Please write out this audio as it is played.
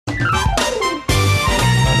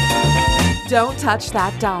Don't touch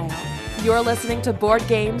that dial. You're listening to Board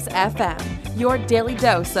Games FM, your daily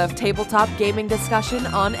dose of tabletop gaming discussion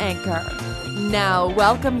on Anchor. Now,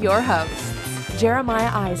 welcome your hosts,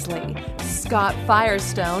 Jeremiah Isley, Scott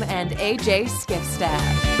Firestone, and AJ Skifstad.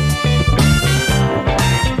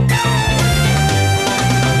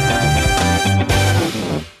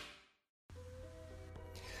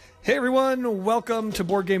 Hey everyone, welcome to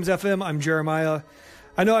Board Games FM. I'm Jeremiah.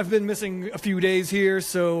 I know I've been missing a few days here,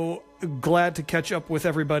 so glad to catch up with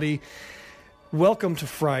everybody. Welcome to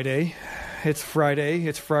Friday. It's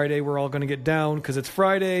Friday. We're all going to get down because it's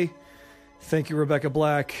Friday. Thank you, Rebecca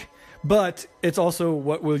Black. But it's also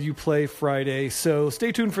What Will You Play Friday. So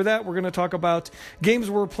stay tuned for that. We're going to talk about games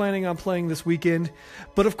we're planning on playing this weekend.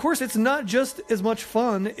 But of course, it's not just as much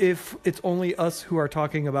fun if it's only us who are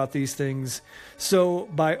talking about these things. So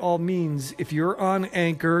by all means, if you're on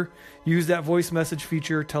Anchor, use that voice message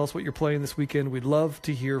feature. Tell us what you're playing this weekend. We'd love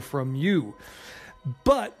to hear from you.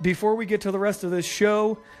 But before we get to the rest of this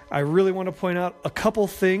show, I really want to point out a couple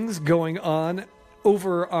things going on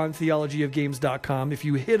over on theologyofgames.com. If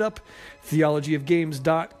you hit up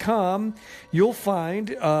theologyofgames.com, you'll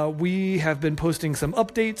find we have been posting some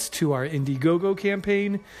updates to our Indiegogo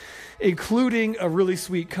campaign, including a really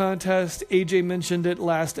sweet contest. AJ mentioned it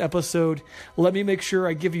last episode. Let me make sure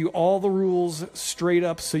I give you all the rules straight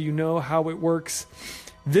up so you know how it works.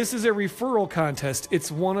 This is a referral contest.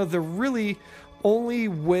 It's one of the really only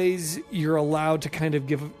ways you're allowed to kind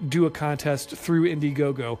of do a contest through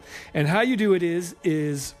Indiegogo. And how you do it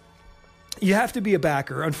is you have to be a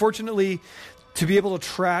backer. Unfortunately, to be able to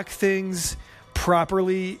track things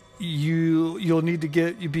properly, you'll need to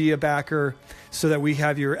be a backer so that we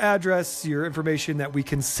have your address, your information that we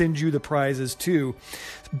can send you the prizes to.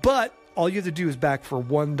 But all you have to do is back for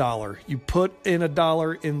 $1. You put in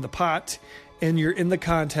 $1 in the pot and you're in the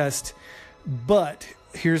contest. But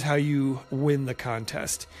here's how you win the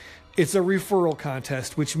contest. It's a referral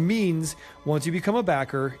contest, which means once you become a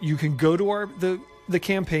backer, you can go to the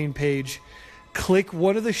campaign page, click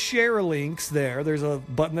one of the share links there. There's a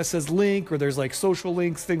button that says link, or there's like social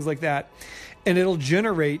links, things like that. And it'll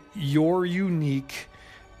generate your unique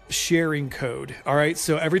sharing code. All right.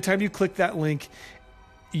 So every time you click that link,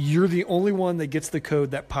 you're the only one that gets the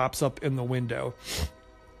code that pops up in the window.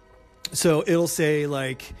 So it'll say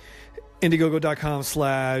like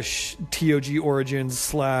Indiegogo.com/TOG Origins/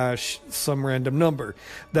 some random number.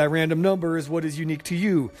 That random number is what is unique to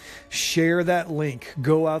you. Share that link.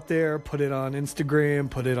 Go out there, put it on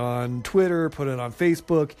Instagram, put it on Twitter, put it on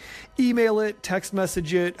Facebook, email it, text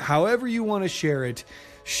message it, however you want to share it.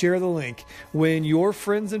 Share the link. When your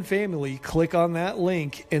friends and family click on that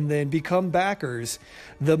link and then become backers,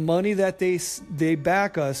 the money that they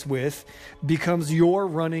back us with becomes your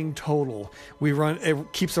running total.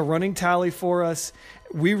 It keeps a running tally for us.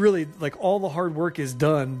 We really, like, all the hard work is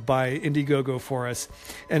done by Indiegogo for us.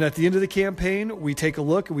 And at the end of the campaign, we take a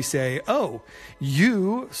look and we say, oh,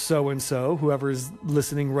 you, so-and-so, whoever's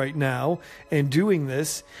listening right now and doing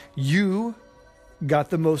this, you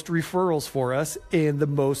got the most referrals for us and the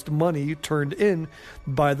most money turned in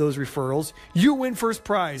by those referrals. You win first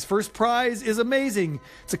prize. First prize is amazing.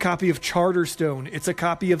 It's a copy of Charterstone. It's a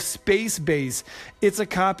copy of Space Base. It's a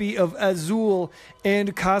copy of Azul,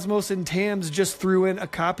 and Cosmos and Tams just threw in a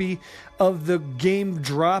copy of the game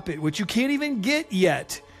Drop It, which you can't even get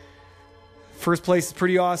yet. First place is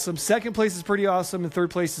pretty awesome. Second place is pretty awesome. And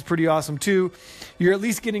third place is pretty awesome too. You're at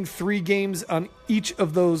least getting 3 games on each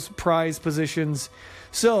of those prize positions.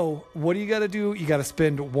 So what do you got to do? You got to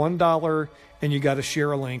spend $1 and you got to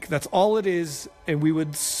share a link. That's all it is. And we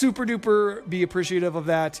would super duper be appreciative of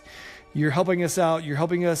that. You're helping us out. You're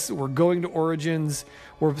helping us. We're going to Origins.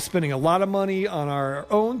 We're spending a lot of money on our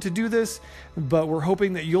own to do this, but we're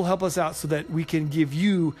hoping that you'll help us out so that we can give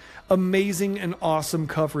you amazing and awesome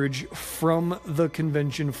coverage from the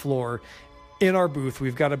convention floor in our booth.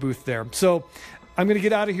 We've got a booth there. So I'm going to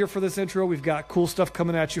get out of here for this intro. We've got cool stuff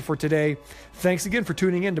coming at you for today. Thanks again for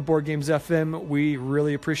tuning in to Board Games FM. We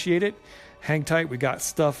really appreciate it. Hang tight. We got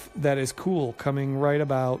stuff that is cool coming right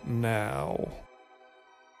about now.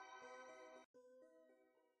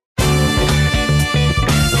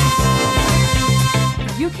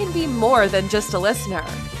 You can be more than just a listener.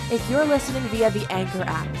 If you're listening via the Anchor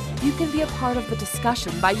app, you can be a part of the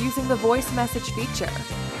discussion by using the voice message feature.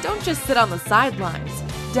 Don't just sit on the sidelines.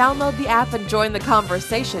 Download the app and join the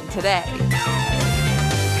conversation today.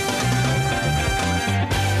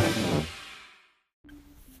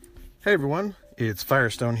 Hey everyone, it's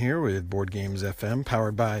Firestone here with Board Games FM,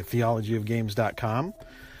 powered by theologyofgames.com.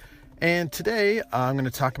 And today I'm going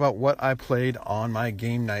to talk about what I played on my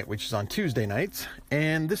game night, which is on Tuesday nights.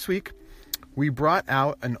 And this week we brought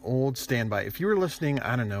out an old standby. If you were listening,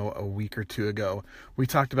 I don't know, a week or two ago, we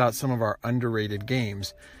talked about some of our underrated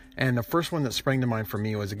games. And the first one that sprang to mind for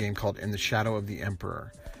me was a game called In the Shadow of the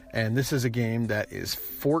Emperor. And this is a game that is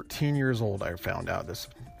 14 years old, I found out this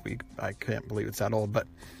week. I can't believe it's that old. But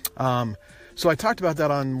so I talked about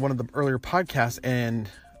that on one of the earlier podcasts. And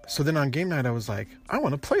so then on game night, I was like, I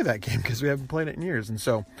want to play that game because we haven't played it in years. And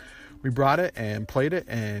so we brought it and played it.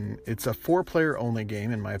 And it's a 4-player only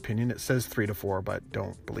game, in my opinion. It says 3 to 4, but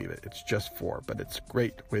don't believe it. It's just 4, but it's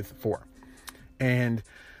great with 4. And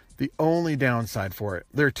the only downside for it,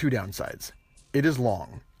 there are 2 downsides. It is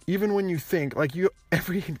long. Even when you think, like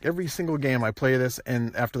every single game I play this,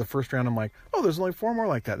 and after the first round, I'm like, oh, there's only 4 more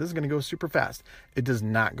like that. This is going to go super fast. It does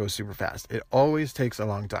not go super fast. It always takes a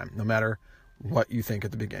long time, no matter what you think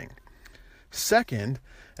at the beginning. Second,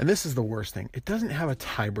 and this is the worst thing, it doesn't have a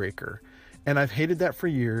tiebreaker. And I've hated that for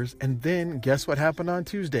years. And then guess what happened on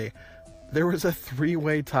Tuesday? There was a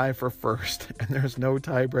 3-way tie for first, and there's no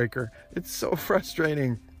tiebreaker. It's so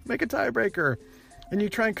frustrating. Make a tiebreaker. And you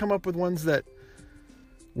try and come up with ones that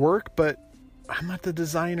work, but I'm not the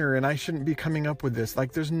designer and I shouldn't be coming up with this.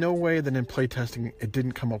 Like, there's no way that in playtesting it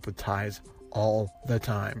didn't come up with ties all the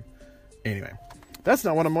time. Anyway, that's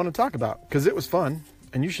not what I'm going to talk about, because it was fun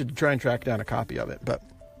and you should try and track down a copy of it. But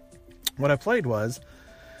what I played was,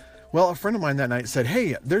 well, a friend of mine that night said,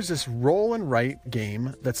 hey, there's this roll and write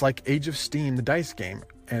game that's like Age of Steam, the dice game,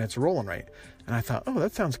 and it's roll and write. And I thought, oh,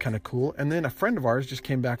 that sounds kind of cool. And then a friend of ours just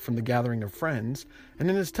came back from the gathering of friends, and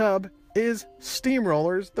in his tub is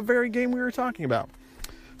Steamrollers, the very game we were talking about.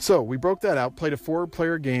 So we broke that out, played a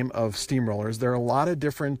 4-player game of Steamrollers. There are a lot of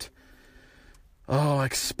different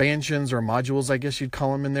expansions or modules, I guess you'd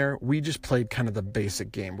call them, in there. We just played kind of the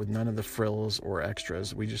basic game with none of the frills or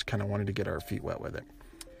extras. We just kind of wanted to get our feet wet with it.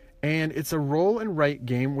 And it's a roll and write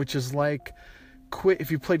game, which is like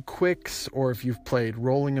if you've played Quicks, or if you've played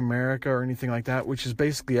Rolling America or anything like that, which is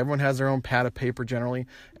basically everyone has their own pad of paper generally,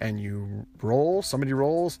 and you roll, somebody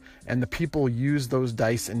rolls, and the people use those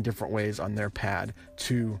dice in different ways on their pad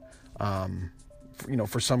to,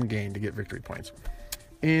 for some gain to get victory points.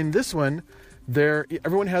 In this one,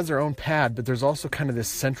 everyone has their own pad, but there's also kind of this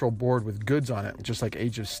central board with goods on it, just like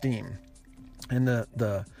Age of Steam. And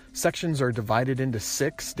the sections are divided into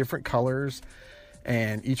 6 different colors,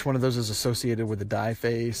 and each one of those is associated with a die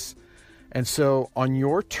face. And so on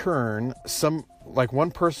your turn,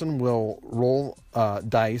 one person will roll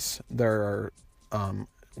dice. There are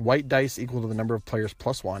white dice equal to the number of players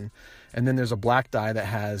plus 1, and then there's a black die that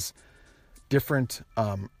has different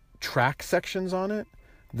track sections on it.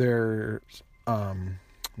 There's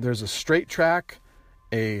a straight track,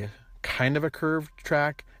 a kind of a curved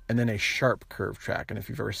track, and then a sharp curved track. And if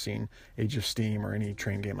you've ever seen Age of Steam or any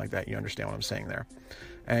train game like that, you understand what I'm saying there.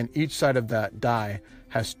 And each side of that die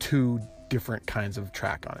has 2 different kinds of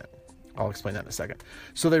track on it. I'll explain that in a second.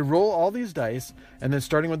 So they roll all these dice, and then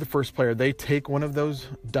starting with the first player, they take one of those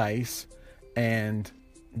dice and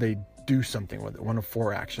they do something with it, one of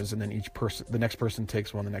 4 actions, and then the next person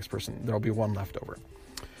takes one, the next person, there'll be 1 left over.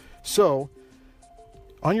 So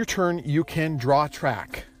on your turn, you can draw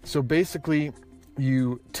track. So basically,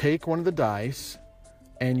 you take one of the dice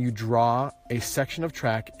and you draw a section of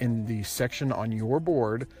track in the section on your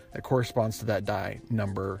board that corresponds to that die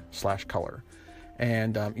number / color.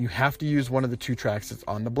 And you have to use one of the 2 tracks that's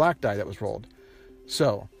on the black die that was rolled.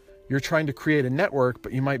 So you're trying to create a network,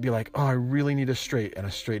 but you might be like, oh, I really need a straight, and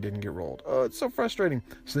a straight didn't get rolled. Oh, it's so frustrating.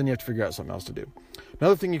 So then you have to figure out something else to do.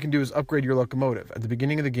 Another thing you can do is upgrade your locomotive. At the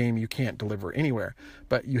beginning of the game, you can't deliver anywhere,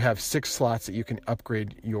 but you have 6 slots that you can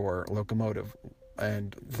upgrade your locomotive,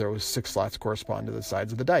 and those 6 slots correspond to the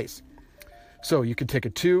sides of the dice. So you could take a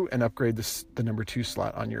 2 and upgrade the number 2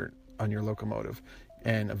 slot on your locomotive,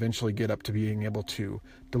 and eventually get up to being able to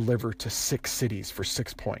deliver to 6 cities for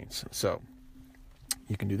 6 points. So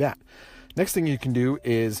you can do that. Next thing you can do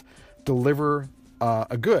is deliver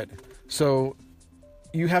a good. So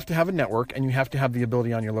you have to have a network, and you have to have the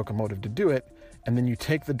ability on your locomotive to do it. And then you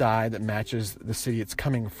take the die that matches the city it's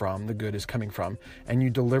coming from, the good is coming from, and you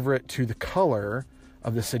deliver it to the color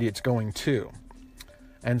of the city it's going to.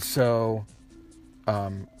 And so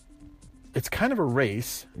it's kind of a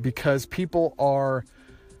race, because people are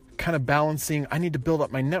kind of balancing, I need to build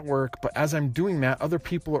up my network, but as I'm doing that, other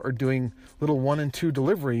people are doing little 1 and 2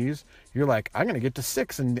 deliveries. You're like, I'm going to get to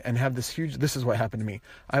 6 and have this is what happened to me.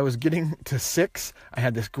 I was getting to 6. I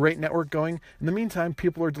had this great network going. In the meantime,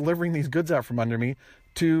 people are delivering these goods out from under me,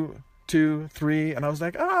 2, 3, and I was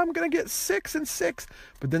like, I'm going to get 6 and 6,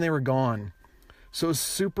 but then they were gone. So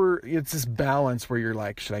it's this balance where you're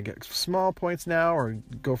like, should I get small points now or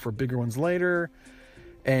go for bigger ones later?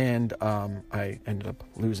 and I ended up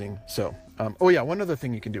losing. So, one other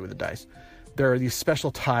thing you can do with the dice. There are these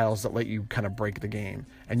special tiles that let you kind of break the game,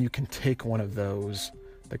 and you can take one of those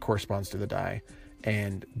that corresponds to the die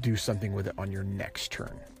and do something with it on your next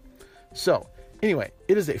turn. So, anyway,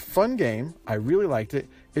 it is a fun game. I really liked it.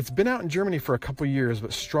 It's been out in Germany for a couple years,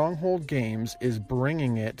 but Stronghold Games is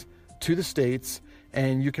bringing it to the States,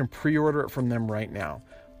 and you can pre-order it from them right now.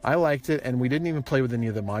 I liked it, and we didn't even play with any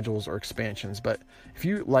of the modules or expansions, but if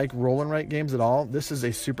you like roll and write games at all, this is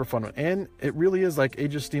a super fun one. And it really is like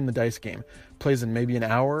Age of Steam, the dice game. Plays in maybe an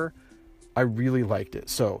hour. I really liked it.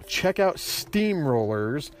 So check out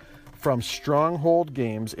Steamrollers from Stronghold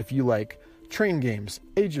Games if you like train games,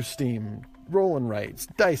 Age of Steam, roll and writes,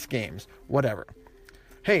 dice games, whatever.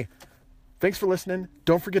 Hey, thanks for listening.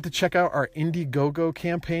 Don't forget to check out our Indiegogo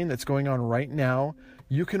campaign that's going on right now.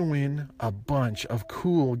 You can win a bunch of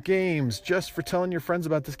cool games just for telling your friends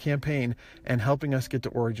about this campaign and helping us get to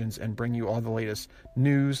Origins and bring you all the latest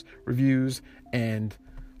news, reviews, and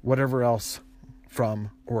whatever else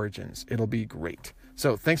from Origins. It'll be great.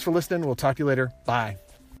 So thanks for listening. We'll talk to you later. Bye.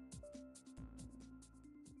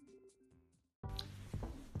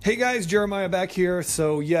 Hey guys, Jeremiah back here.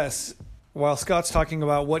 So yes, while Scott's talking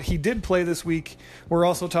about what he did play this week, we're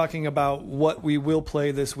also talking about what we will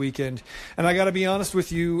play this weekend. And I got to be honest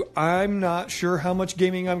with you, I'm not sure how much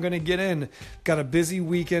gaming I'm going to get in. Got a busy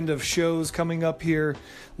weekend of shows coming up here.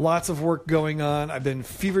 Lots of work going on. I've been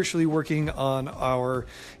feverishly working on our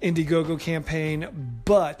Indiegogo campaign,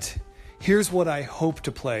 but here's what I hope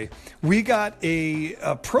to play. We got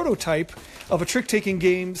a prototype of a trick-taking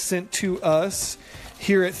game sent to us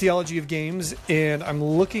here at Theology of Games, and I'm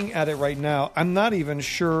looking at it right now. I'm not even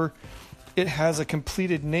sure it has a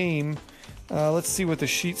completed name. Let's see what the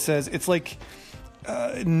sheet says. It's like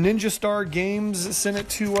Ninja Star Games sent it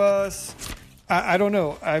to us. I don't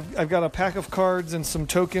know. I've got a pack of cards and some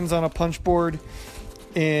tokens on a punch board,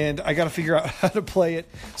 and I got to figure out how to play it.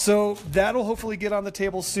 So that'll hopefully get on the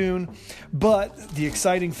table soon. But the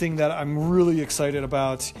exciting thing that I'm really excited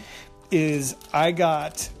about is I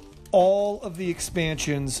got all of the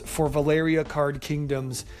expansions for Valeria Card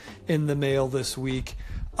Kingdoms in the mail this week.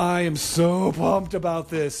 I am so pumped about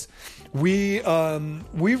this. We've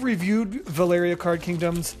reviewed Valeria Card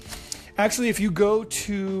Kingdoms. Actually, if you go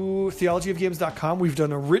to theologyofgames.com, we've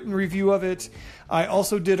done a written review of it. I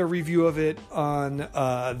also did a review of it on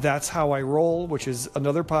That's How I Roll, which is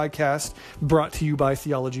another podcast brought to you by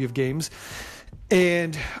Theology of Games.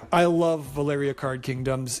 And I love Valeria Card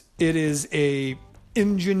Kingdoms. It is a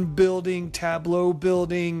engine building, tableau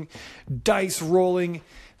building, dice rolling,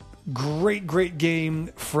 great game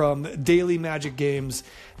from Daily Magic Games.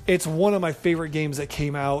 It's one of my favorite games that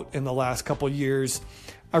came out in the last couple years.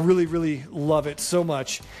 I really love it so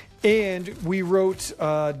much. And we wrote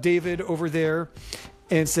David over there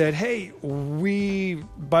and said, hey,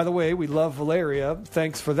 by the way, we love Valeria.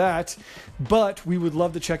 Thanks for that. But we would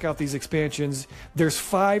love to check out these expansions. There's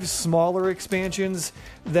 5 smaller expansions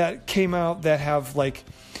that came out that have like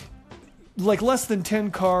less than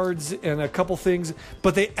 10 cards and a couple things,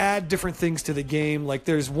 but they add different things to the game. Like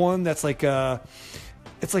there's one that's like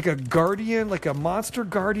it's like a guardian, like a monster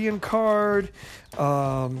guardian card.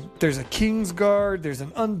 There's a king's guard. There's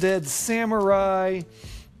an undead samurai.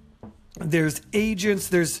 There's agents.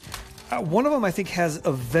 There's one of them I think has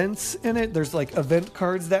events in it. There's like event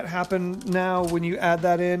cards that happen now when you add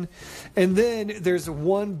that in. And then there's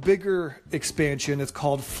one bigger expansion. It's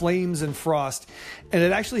called Flames and Frost. And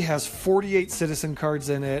it actually has 48 citizen cards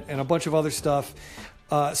in it and a bunch of other stuff.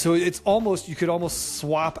 So it's almost, you could almost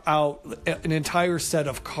swap out an entire set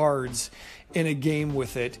of cards in a game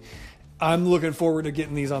with it. I'm looking forward to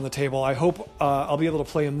getting these on the table. I hope I'll be able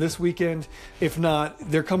to play them this weekend. If not,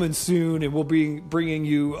 they're coming soon, and we'll be bringing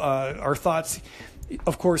you our thoughts,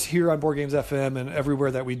 of course, here on Board Games FM and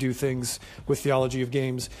everywhere that we do things with Theology of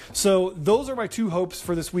Games. So those are my 2 hopes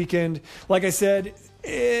for this weekend. Like I said,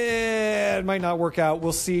 it might not work out.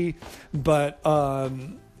 We'll see. But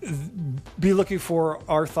be looking for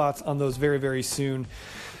our thoughts on those very soon.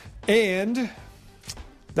 And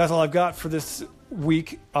that's all I've got for this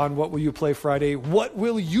week on What Will You Play Friday. What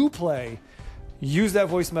will you play? Use that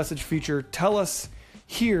voice message feature. Tell us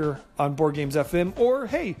here on Board Games FM, or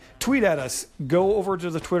hey, tweet at us. Go over to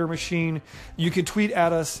the Twitter machine. You can tweet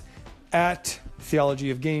at us at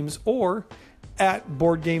Theology of Games or at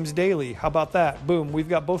Board Games Daily. How about that? Boom. We've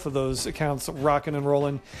got both of those accounts rocking and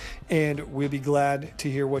rolling, and we'll be glad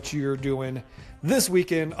to hear what you're doing this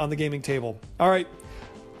weekend on the gaming table. All right.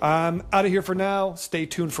 I'm out of here for now. Stay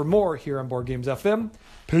tuned for more here on Board Games FM.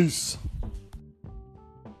 Peace.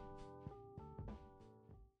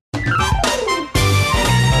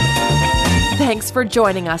 Thanks for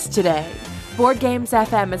joining us today. Board Games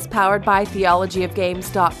FM is powered by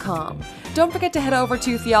theologyofgames.com. Don't forget to head over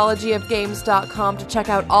to theologyofgames.com to check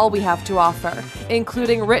out all we have to offer,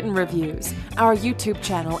 including written reviews, our YouTube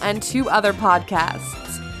channel, and 2 other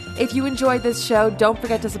podcasts. If you enjoyed this show, don't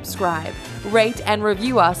forget to subscribe, rate, and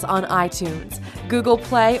review us on iTunes, Google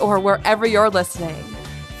Play, or wherever you're listening.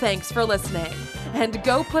 Thanks for listening, and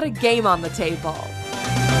go put a game on the table.